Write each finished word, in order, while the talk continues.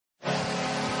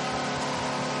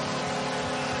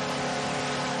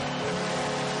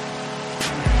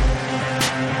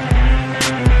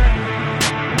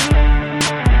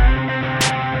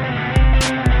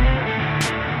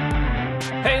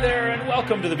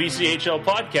welcome to the BCHL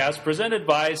podcast presented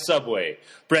by Subway.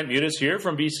 Brent Mutis here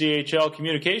from BCHL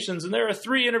Communications, and there are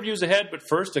 3 interviews ahead, but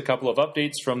first a couple of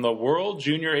updates from the World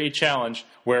Junior A Challenge,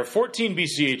 where 14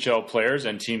 BCHL players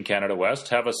and Team Canada West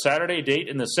have a Saturday date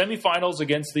in the semifinals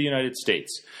against the United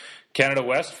States. Canada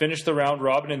West finished the round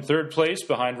robin in 3rd place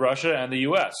behind Russia and the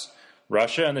U.S.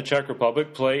 Russia and the Czech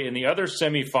Republic play in the other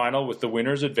semifinal, with the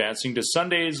winners advancing to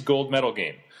Sunday's gold medal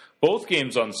game. Both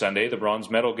games on Sunday, the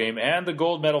bronze medal game and the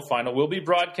gold medal final, will be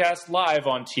broadcast live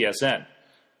on TSN.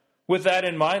 With that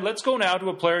in mind, let's go now to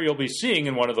a player you'll be seeing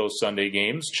in one of those Sunday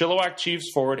games, Chilliwack Chiefs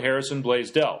forward Harrison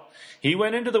Blaisdell. He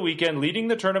went into the weekend leading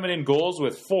the tournament in goals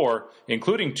with 4,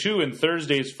 including 2 in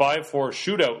Thursday's 5-4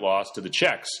 shootout loss to the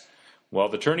Czechs. While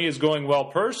the tourney is going well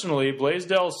personally,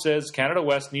 Blaisdell says Canada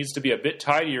West needs to be a bit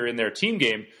tidier in their team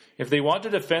game if they want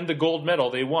to defend the gold medal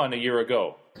they won a year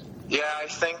ago. Yeah, I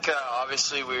think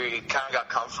obviously we kind of got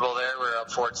comfortable there. We were up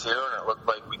 4-2, and it looked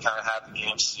like we kind of had the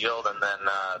game sealed. And then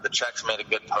the Czechs made a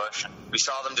good push. We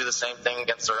saw them do the same thing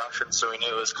against the Russians, so we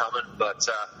knew it was coming. But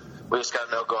we just got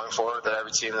to know going forward that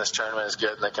every team in this tournament is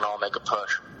good, and they can all make a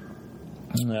push.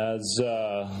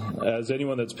 As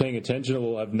anyone that's paying attention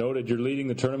will have noted, you're leading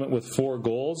the tournament with 4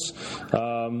 goals.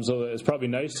 So it's probably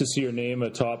nice to see your name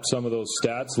atop some of those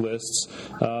stats lists.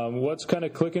 What's kind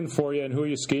of clicking for you, and who are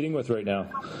you skating with right now?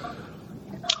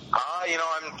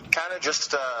 I'm kind of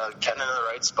just getting into the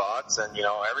right spots, and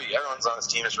everyone's on this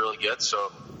team is really good.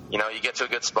 So you get to a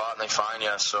good spot and they find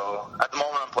you. So at the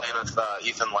moment I'm playing with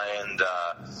Ethan Lay and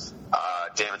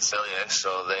David Cillier,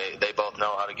 so they both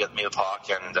know how to get me the puck,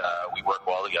 and we work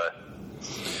well together.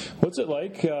 What's it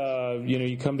like?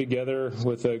 You come together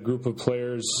with a group of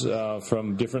players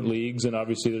from different leagues, and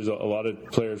obviously there's a lot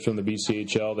of players from the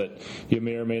BCHL that you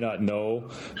may or may not know.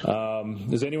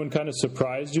 Has anyone kind of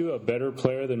surprised you, a better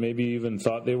player than maybe you even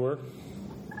thought they were?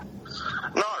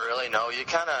 Not really, no. You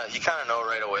kind of know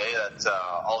right away that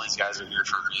all these guys are here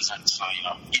for a reason. So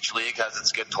each league has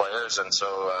its good players, and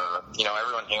so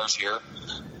everyone here is here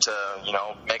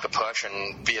to make a push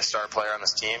and be a star player on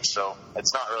this team. So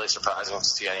it's not really surprising to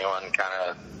see anyone kind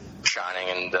of shining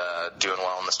and doing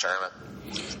well in this tournament.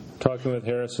 Talking with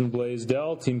Harrison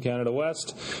Blaisdell, Team Canada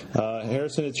West.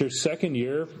 Harrison, it's your 2nd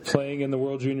year playing in the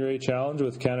World Junior A Challenge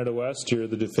with Canada West. You're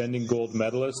the defending gold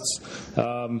medalists.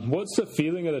 What's the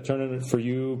feeling of the tournament for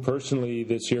you personally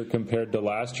this year compared to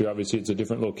last year? Obviously, it's a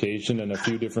different location and a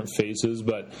few different faces,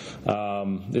 but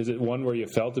is it one where you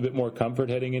felt a bit more comfort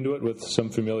heading into it with some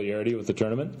familiarity with the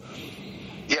tournament?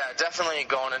 Yeah, definitely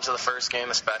going into the first game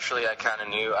especially, I kind of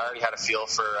knew, I already had a feel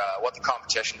for what the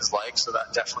competition is like, so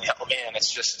that definitely helped me, and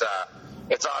it's just,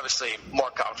 it's obviously more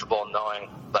comfortable knowing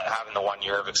that having the 1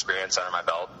 year of experience under my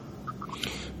belt.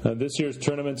 This year's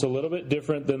tournament's a little bit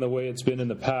different than the way it's been in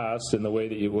the past, and the way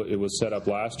that it was set up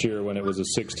last year when it was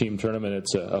a 6-team tournament.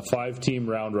 It's a 5-team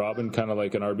round robin, kind of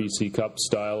like an RBC Cup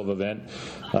style of event.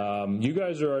 You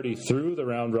guys are already through the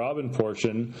round robin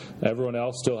portion. Everyone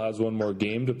else still has one more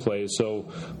game to play. So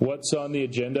what's on the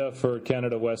agenda for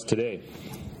Canada West today?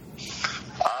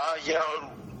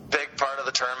 Big part of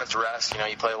the tournament's rest.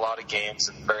 You play a lot of games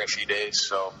in very few days,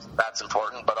 so that's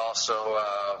important. But also,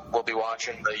 we'll be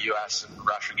watching the U.S. and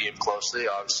Russia game closely.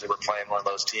 Obviously, we're playing one of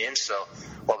those teams, so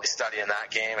we'll be studying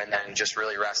that game and then just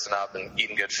really resting up and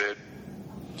eating good food.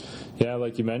 Yeah,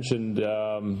 like you mentioned,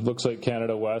 looks like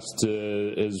Canada West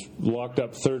is locked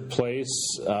up 3rd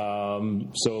place.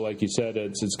 So like you said,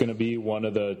 it's going to be one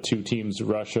of the 2 teams,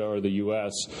 Russia or the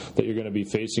U.S., that you're going to be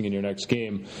facing in your next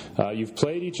game. You've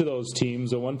played each of those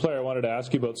teams. The one player I wanted to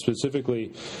ask you about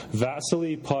specifically,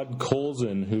 Vasily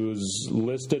Podkolzin, who's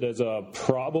listed as a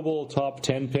probable top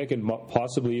 10 pick and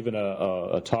possibly even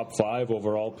a top 5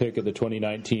 overall pick at the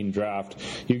 2019 draft.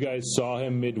 You guys saw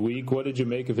him midweek. What did you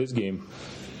make of his game?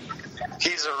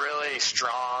 He's a really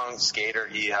strong skater.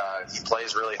 He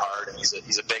plays really hard, and he's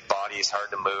a big body. He's hard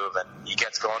to move, and he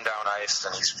gets going down ice,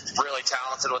 and he's really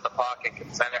talented with the puck and can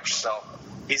finish. So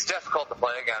he's difficult to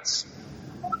play against.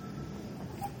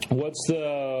 What's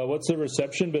the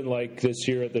reception been like this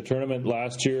year at the tournament?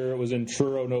 Last year it was in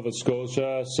Truro, Nova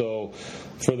Scotia, so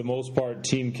for the most part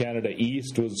Team Canada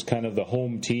East was kind of the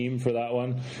home team for that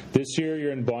one. This year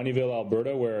you're in Bonnyville,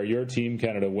 Alberta, where your team,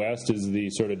 Canada West, is the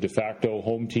sort of de facto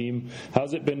home team.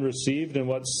 How's it been received, and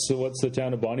what's the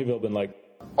town of Bonnyville been like?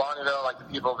 Bonnyville, the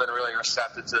people have been really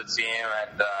receptive to the team,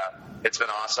 and it's been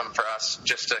awesome for us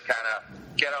just to kind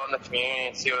of get out in the community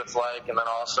and see what it's like, and then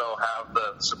also have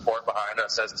the support behind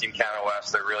us as Team Canada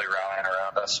West. They're really rallying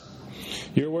around us.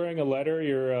 You're wearing a letter.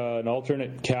 You're an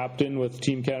alternate captain with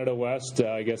Team Canada West.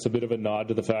 I guess a bit of a nod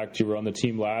to the fact you were on the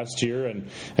team last year. And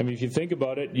I mean, if you think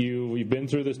about it, you've been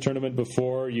through this tournament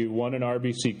before. You won an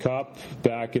RBC Cup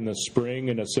back in the spring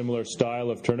in a similar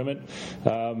style of tournament.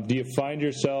 Do you find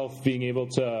yourself being able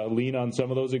to lean on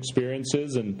some of those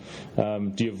experiences? And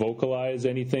do you vocalize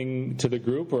anything to the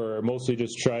group, or mostly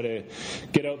just try to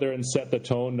get out there and set the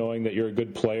tone, knowing that you're a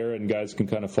good player and guys can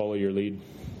kind of follow your lead?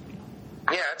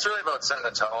 Yeah, it's really about setting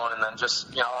the tone and then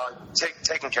just,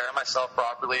 taking care of myself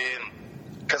properly.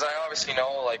 Because I obviously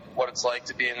know, like, what it's like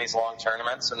to be in these long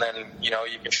tournaments, and then,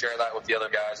 you can share that with the other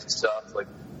guys and stuff. Like,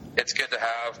 it's good to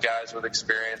have guys with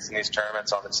experience in these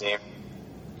tournaments on the team.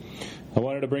 I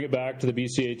wanted to bring it back to the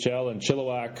BCHL and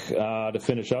Chilliwack to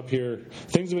finish up here.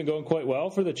 Things have been going quite well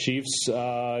for the Chiefs.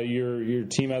 Your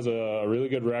team has a really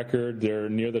good record. They're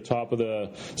near the top of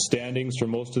the standings for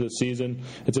most of the season.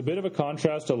 It's a bit of a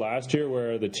contrast to last year,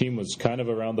 where the team was kind of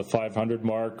around the 500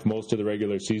 mark most of the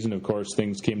regular season. Of course,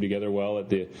 things came together well at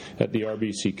the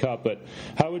RBC Cup. But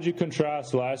how would you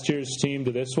contrast last year's team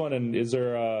to this one? And is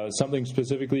there something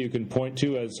specifically you can point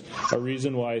to as a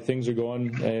reason why things are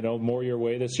going more your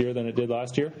way this year than it did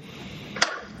last year?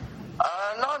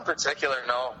 Not in particular,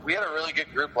 no. We had a really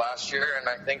good group last year, and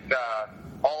I think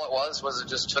all it was it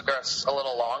just took us a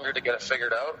little longer to get it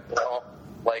figured out.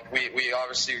 Like we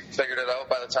obviously figured it out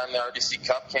by the time the RBC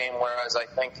Cup came, whereas I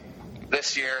think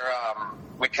this year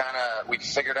we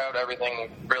figured out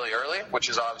everything really early, which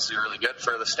is obviously really good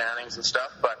for the standings and stuff.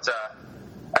 But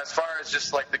as far as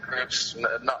just like the groups,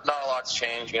 not a lot's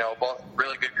changed. Both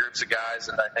really good groups of guys,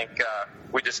 and I think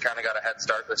we just kind of got a head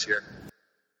start this year.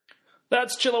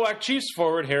 That's Chilliwack Chiefs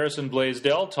forward Harrison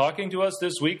Blaisdell talking to us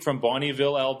this week from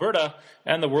Bonnyville, Alberta,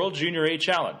 and the World Junior A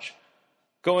Challenge.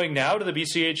 Going now to the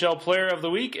BCHL Player of the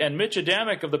Week, and Mitch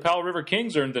Adamick of the Powell River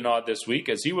Kings earned the nod this week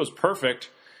as he was perfect,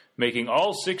 making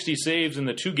all 60 saves in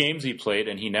the 2 games he played,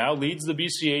 and he now leads the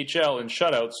BCHL in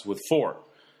shutouts with 4.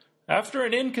 After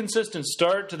an inconsistent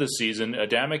start to the season,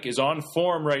 Adamick is on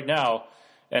form right now,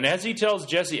 and as he tells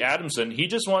Jesse Adamson, he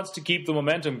just wants to keep the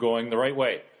momentum going the right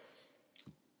way.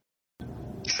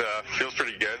 It feels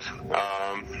pretty good.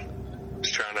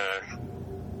 Just trying to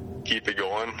keep it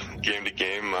going game to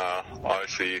game.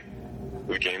 Obviously,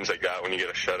 with games like that, when you get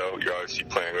a shutout, you're obviously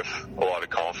playing with a lot of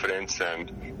confidence,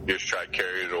 and you just try to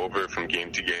carry it over from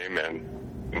game to game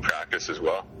and in practice as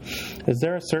well. Is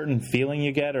there a certain feeling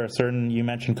you get, or you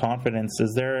mentioned confidence,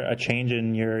 is there a change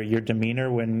in your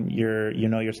demeanor when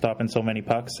you're stopping so many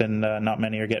pucks and not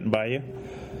many are getting by you?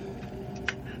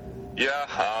 Yeah,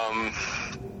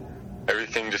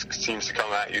 everything just seems to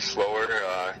come at you slower.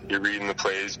 You're reading the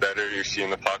plays better, you're seeing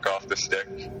the puck off the stick.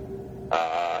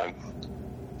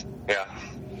 Yeah.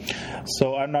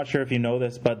 So I'm not sure if you know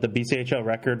this, but the BCHL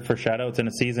record for shutouts in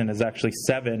a season is actually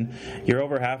 7. You're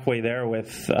over halfway there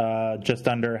with just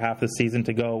under half the season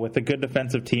to go. With a good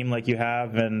defensive team like you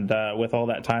have and with all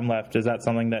that time left, is that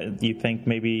something that you think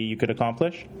maybe you could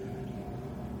accomplish?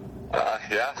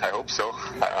 Yeah, I hope so.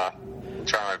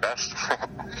 Try my best.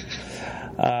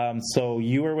 So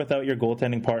you were without your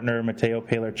goaltending partner, Mateo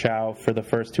Paler-Chow, for the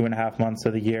first 2.5 months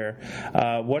of the year.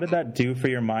 What did that do for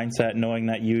your mindset, knowing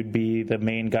that you'd be the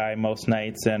main guy most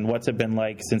nights, and what's it been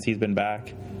like since he's been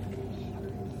back?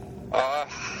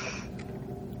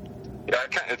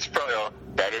 It's probably a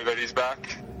lot better that he's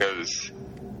back, because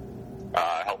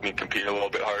it helped me compete a little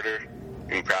bit harder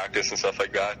in practice and stuff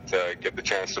like that, to get the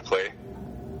chance to play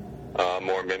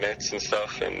more minutes and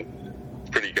stuff, and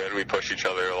pretty good. We push each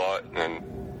other a lot, and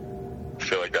I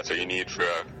feel like that's what you need for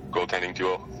a goaltending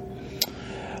duo.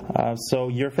 So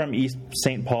you're from East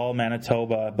St. Paul,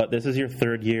 Manitoba, but this is your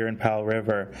 3rd year in Powell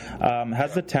River.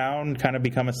 Has the town kind of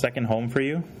become a second home for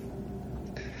you?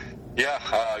 Yeah,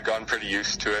 I've gotten pretty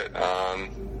used to it.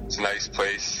 It's a nice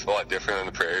place, a lot different than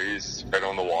the prairies, right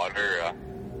on the water.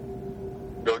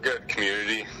 Real good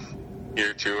community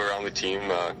here too around the team,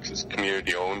 because it's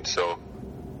community owned, so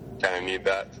kind of need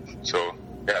that. So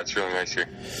yeah, it's really nice here.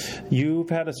 You've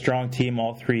had a strong team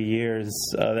all 3 years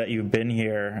that you've been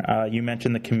here. You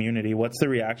mentioned the community. What's the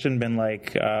reaction been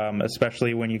like,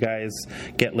 especially when you guys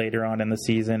get later on in the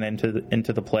season into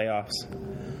the playoffs?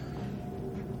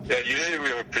 Yeah, usually we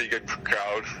have a pretty good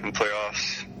crowd in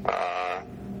playoffs. I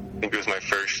think it was my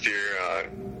first year,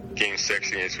 Game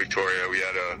 6 against Victoria. We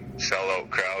had a sellout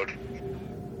crowd,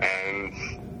 and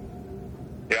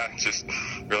yeah, it's just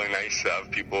really nice to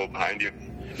have people behind you.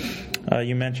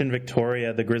 You mentioned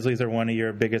Victoria. The Grizzlies are one of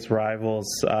your biggest rivals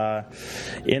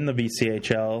in the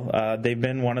BCHL. They've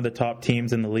been one of the top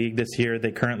teams in the league this year.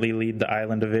 They currently lead the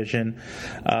Island Division.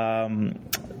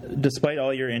 despite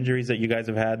all your injuries that you guys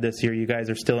have had this year, you guys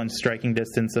are still in striking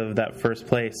distance of that first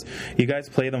place. You guys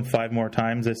play them 5 more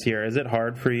times this year. Is it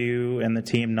hard for you and the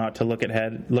team not to look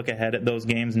ahead at those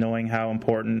games, knowing how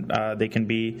important they can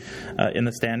be in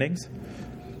the standings?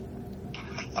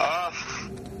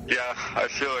 Yeah, I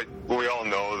feel like we all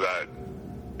know that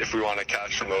if we want to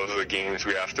catch from those other games,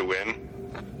 we have to win.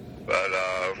 But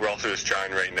we're also just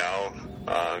trying right now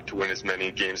to win as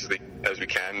many games as we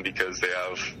can, because they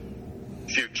have a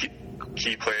few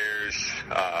key players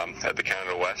at the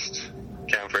Canada West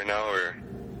camp right now,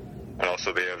 and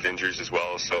also they have injuries as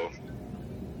well. So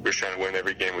we're trying to win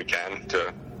every game we can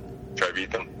to try to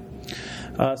beat them.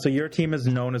 So your team is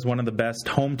known as one of the best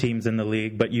home teams in the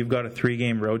league, but you've got a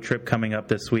 3-game road trip coming up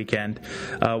this weekend.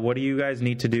 What do you guys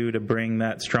need to do to bring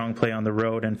that strong play on the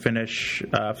road and finish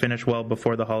well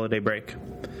before the holiday break?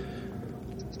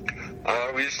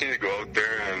 We just need to go out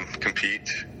there and compete.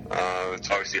 It's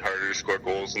obviously harder to score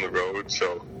goals on the road,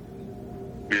 so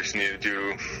we just need to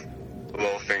do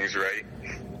little things right,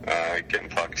 getting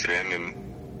pucks in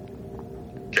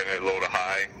and getting it low to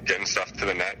high, getting stuff to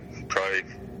the net, probably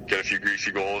get a few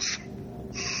greasy goals.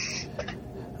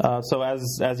 So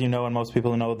as you know, and most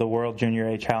people know, the World Junior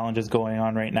A Challenge is going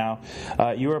on right now.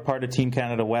 You were a part of Team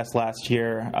Canada West last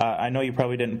year. I know you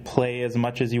probably didn't play as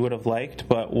much as you would have liked,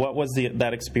 but what was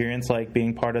that experience like,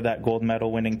 being part of that gold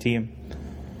medal winning team?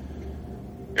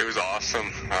 It was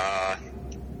awesome.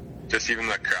 Just even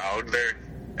the crowd there,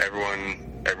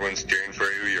 everyone's cheering for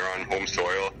you. You're on home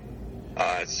soil.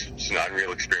 It's an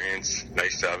unreal experience.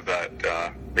 Nice to have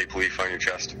that maple leaf on your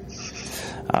chest.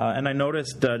 And I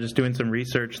noticed, just doing some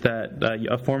research, that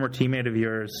a former teammate of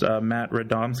yours, Matt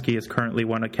Radomski, is currently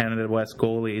one of Canada West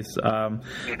goalies.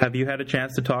 Have you had a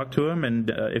chance to talk to him?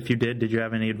 And if you did you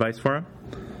have any advice for him?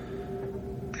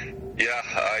 Yeah,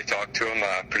 I talked to him.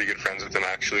 Pretty good friends with him,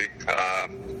 actually. I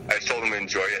just told him to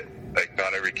enjoy it. Like,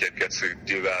 not every kid gets to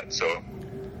do that, so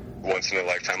once in a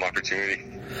lifetime opportunity.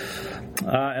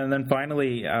 And then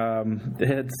finally,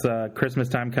 it's Christmas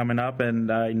time coming up,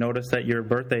 and I noticed that your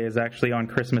birthday is actually on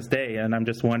Christmas Day, and I'm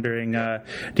just wondering,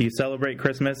 do you celebrate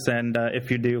Christmas? And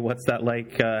if you do, what's that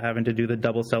like, having to do the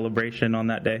double celebration on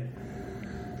that day?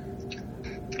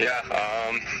 Yeah,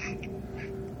 I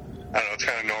don't know, it's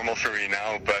kind of normal for me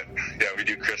now, but yeah, we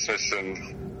do Christmas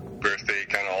and birthday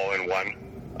kind of all in one.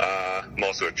 I'm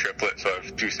also a triplet, so I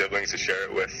have 2 siblings to share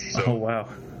it with. So. Oh, wow.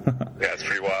 Yeah, it's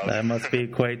pretty wild. That must be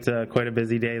quite a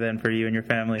busy day then for you and your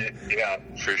family. Yeah,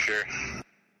 for sure.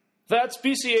 That's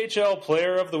BCHL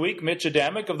Player of the Week, Mitch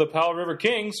Adamick of the Powell River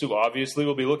Kings, who obviously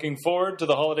will be looking forward to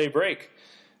the holiday break.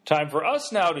 Time for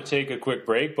us now to take a quick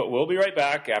break, but we'll be right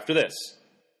back after this.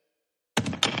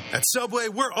 At Subway,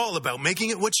 we're all about making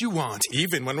it what you want,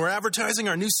 even when we're advertising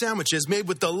our new sandwiches made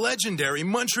with the legendary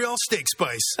Montreal Steak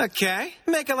Spice. Okay,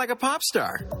 make it like a pop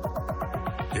star.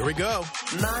 Here we go.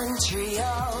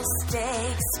 Montreal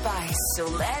Steak Spice, so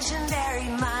legendary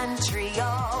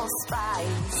Montreal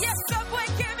Spice. Yes, Subway,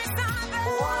 give me some of that.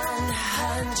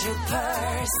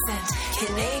 100%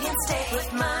 Canadian steak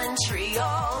with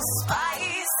Montreal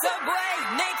Spice. Subway,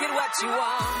 make it what you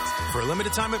want. For a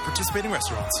limited time at participating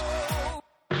restaurants.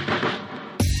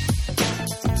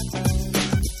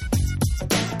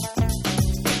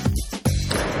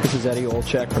 This is Eddie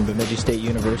Olczyk from Bemidji State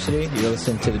University. You're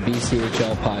listening to the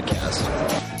BCHL podcast.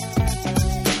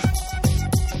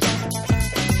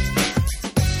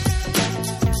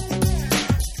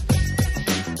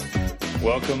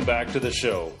 Welcome back to the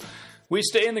show. We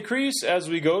stay in the crease as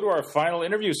we go to our final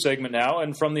interview segment now,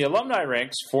 and from the alumni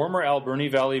ranks, former Alberni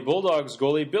Valley Bulldogs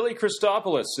goalie Billy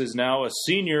Christopoulos is now a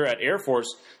senior at Air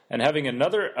Force and having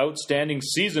another outstanding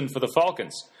season for the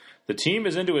Falcons. The team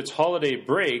is into its holiday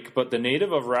break, but the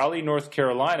native of Raleigh, North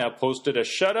Carolina, posted a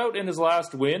shutout in his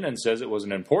last win and says it was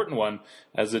an important one,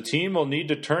 as the team will need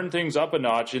to turn things up a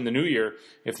notch in the new year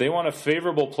if they want a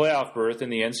favorable playoff berth in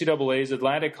the NCAA's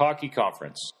Atlantic Hockey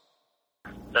Conference.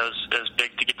 It was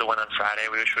big to get the win on Friday.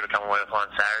 We wish we would have come away with one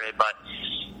on Saturday, but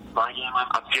my game,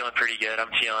 I'm feeling pretty good.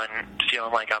 I'm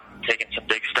feeling like I'm taking some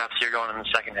big steps here going in the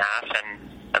second half,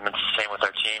 and it's the same with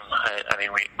our team. I mean,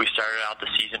 we started out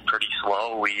the season pretty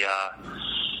slow. We got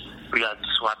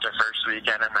swept our first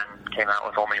weekend and then came out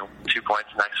with only 2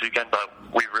 points next weekend, but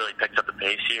we really picked up the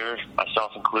pace here,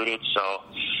 myself included.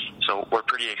 So we're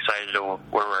pretty excited to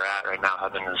where we're at right now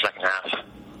heading into the second half.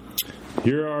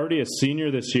 You're already a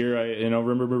senior this year. I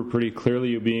remember pretty clearly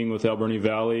you being with Alberni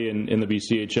Valley in the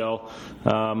BCHL.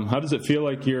 How does it feel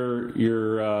like your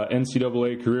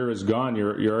NCAA career is gone?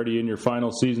 You're already in your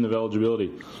final season of eligibility.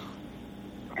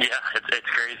 Yeah, it's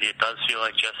crazy. It does feel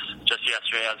like just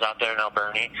yesterday I was out there in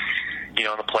Alberni, in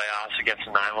the playoffs against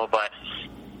Nanaimo, but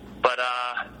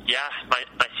Yeah,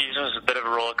 my season was a bit of a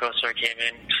roller coaster. I came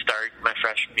in, started my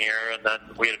freshman year, and then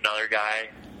we had another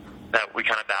guy that we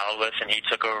kind of battled with, and he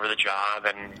took over the job,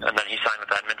 and then he signed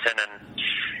with Edmonton,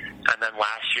 and then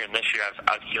last year and this year,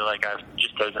 I feel like I've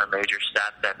just taken a major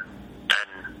step, and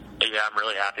yeah, I'm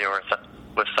really happy with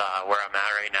where I'm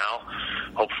at right now.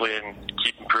 Hopefully, and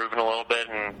keep improving a little bit,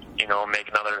 and make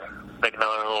another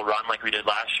little run like we did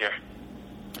last year.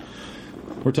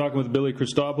 We're talking with Billy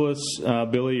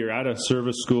Christopoulos. Billy, you're at a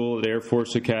service school at Air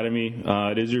Force Academy.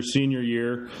 It is your senior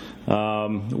year.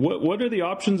 What are the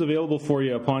options available for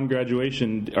you upon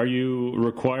graduation? Are you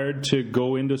required to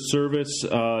go into service?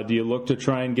 Do you look to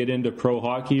try and get into pro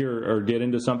hockey or get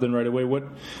into something right away?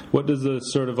 What does the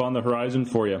sort of on the horizon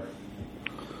for you?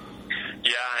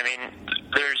 Yeah, I mean,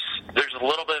 there's a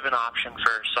little bit of an option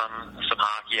for some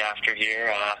hockey after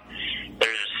here.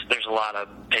 There's a lot of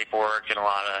paperwork and a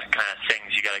lot of kind of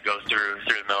things you got to go through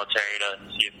the military to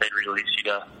see if they'd release you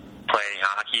to play any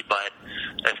hockey. But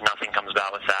if nothing comes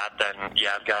about with that, then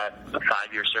yeah, I've got a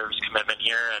 5-year service commitment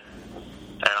here,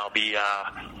 and I'll be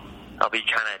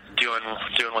kind of doing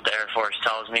what the Air Force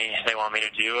tells me they want me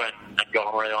to do, and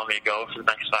going where they want me to go for the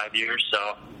next 5 years.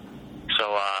 So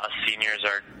seniors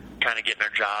are kind of getting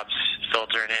their jobs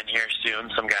filtering in here soon.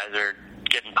 Some guys are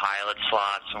getting pilot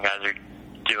slots. Some guys are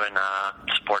doing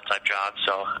support type jobs.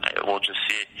 So we'll just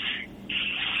see.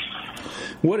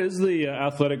 What is the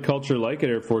athletic culture like at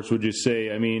Air Force, would you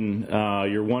say? I mean,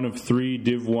 you're one of 3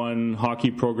 Div 1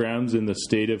 hockey programs in the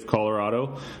state of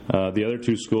Colorado. The other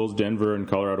 2 schools, Denver and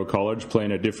Colorado College, play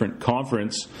in a different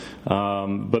conference.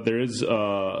 But there is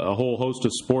a whole host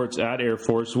of sports at Air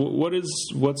Force.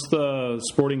 What's the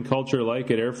sporting culture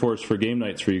like at Air Force for game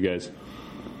nights for you guys?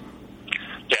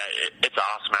 Yeah, it's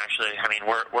awesome, actually. I mean,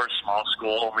 we're a small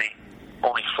school,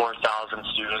 only 4,000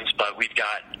 students, but we've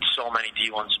got so many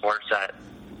D1 sports that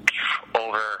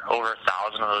over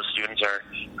 1,000 of those students are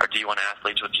D1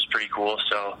 athletes, which is pretty cool.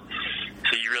 So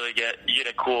you really get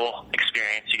a cool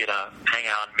experience. You get to hang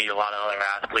out and meet a lot of other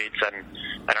athletes, and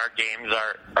our games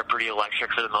are pretty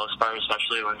electric for the most part,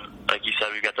 especially when, like you said,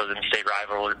 we've got those in-state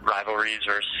rivalries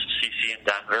versus CC and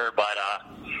Denver. But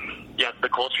yeah, the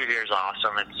culture here is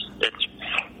awesome. It's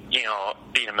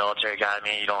being a military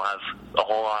academy, you don't have a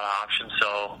whole lot of options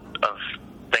of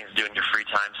things to do in your free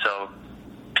time. So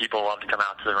people love to come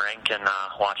out to the rink and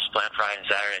watch us play on Friday and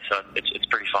Saturday. So it's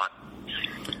pretty fun.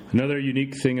 Another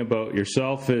unique thing about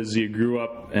yourself is you grew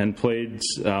up and played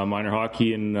minor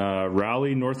hockey in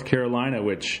Raleigh, North Carolina,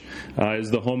 which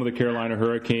is the home of the Carolina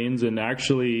Hurricanes. And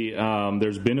actually,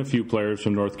 there's been a few players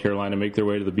from North Carolina make their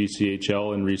way to the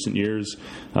BCHL in recent years.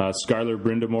 Skylar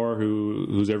Brindamore,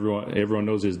 who's everyone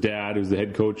knows his dad, who's the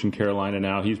head coach in Carolina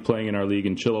now. He's playing in our league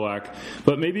in Chilliwack.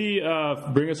 But maybe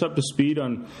bring us up to speed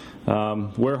on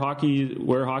where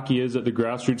hockey is at the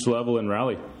grassroots level in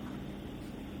Raleigh.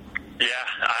 Yeah,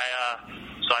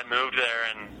 so I moved there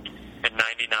in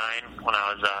 '99 when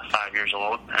I was 5 years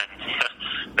old, and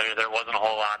there wasn't a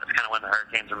whole lot. That's kind of when the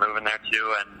Hurricanes were moving there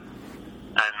too, and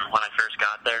when I first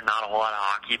got there, not a whole lot of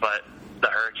hockey, but the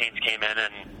Hurricanes came in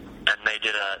and they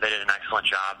did an excellent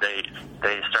job. They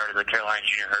started the Carolina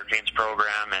Junior Hurricanes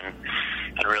program and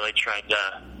really tried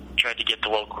to get the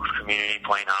local community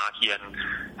playing hockey, and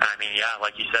I mean, yeah,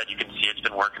 like you said, you can see it's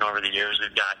been working over the years.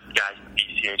 We've got guys in the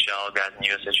BCHL, guys in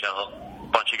the USHL, a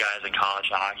bunch of guys in college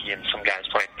hockey, and some guys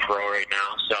playing pro right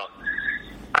now. So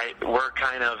we're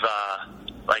kind of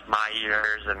like my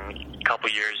years and a couple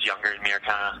years younger than me are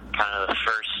kind of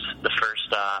the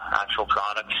first actual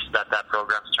products that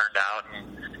program's turned out,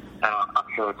 and I'm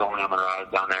sure it's only on the rise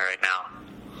down there right now.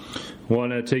 I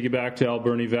want to take you back to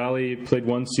Alberni Valley. Played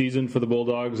one season for the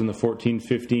Bulldogs in the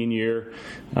 14-15 year.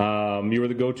 You were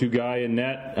the go-to guy in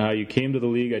net. You came to the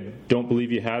league. I don't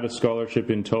believe you had a scholarship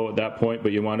in tow at that point,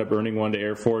 but you wound up earning one to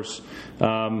Air Force.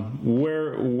 What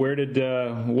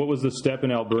was the step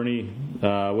in Alberni?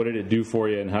 What did it do for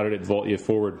you, and how did it vault you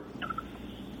forward?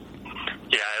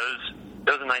 Yeah,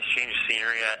 it was a nice change of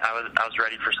scenery. I was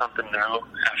ready for something new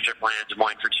after playing at Des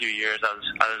Moines for 2 years. I was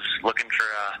looking for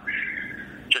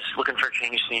a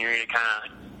change of scenery to kind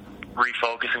of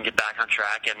refocus and get back on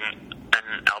track, and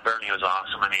Alberni was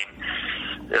awesome. I mean,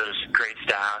 it was great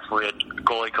staff. We had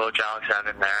goalie coach Alex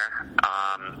Evan there.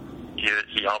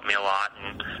 He helped me a lot,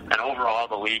 and overall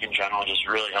the league in general just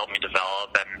really helped me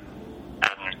develop and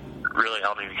really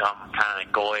helped me become kind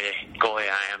of goalie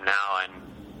I am now,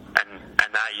 and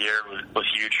that year was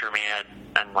huge for me,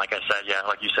 and like I said, yeah,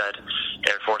 like you said,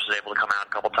 Air Force was able to come out a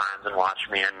couple times and watch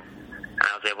me, and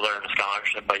I was able to earn the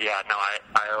scholarship. But yeah, no,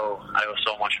 I owe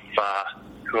so much of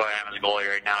who I am as a goalie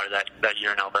right now to that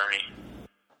year in Alberni.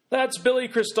 That's Billy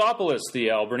Christopoulos, the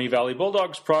Alberni Valley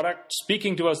Bulldogs product,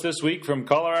 speaking to us this week from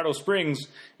Colorado Springs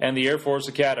and the Air Force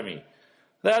Academy.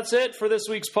 That's it for this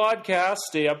week's podcast.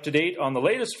 Stay up to date on the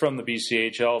latest from the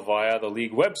BCHL via the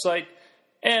league website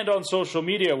and on social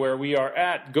media, where we are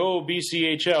at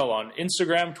GoBCHL on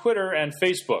Instagram, Twitter, and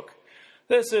Facebook.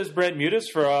 This is Brent Mutis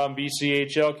from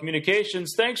BCHL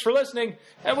Communications. Thanks for listening,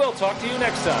 and we'll talk to you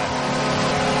next time.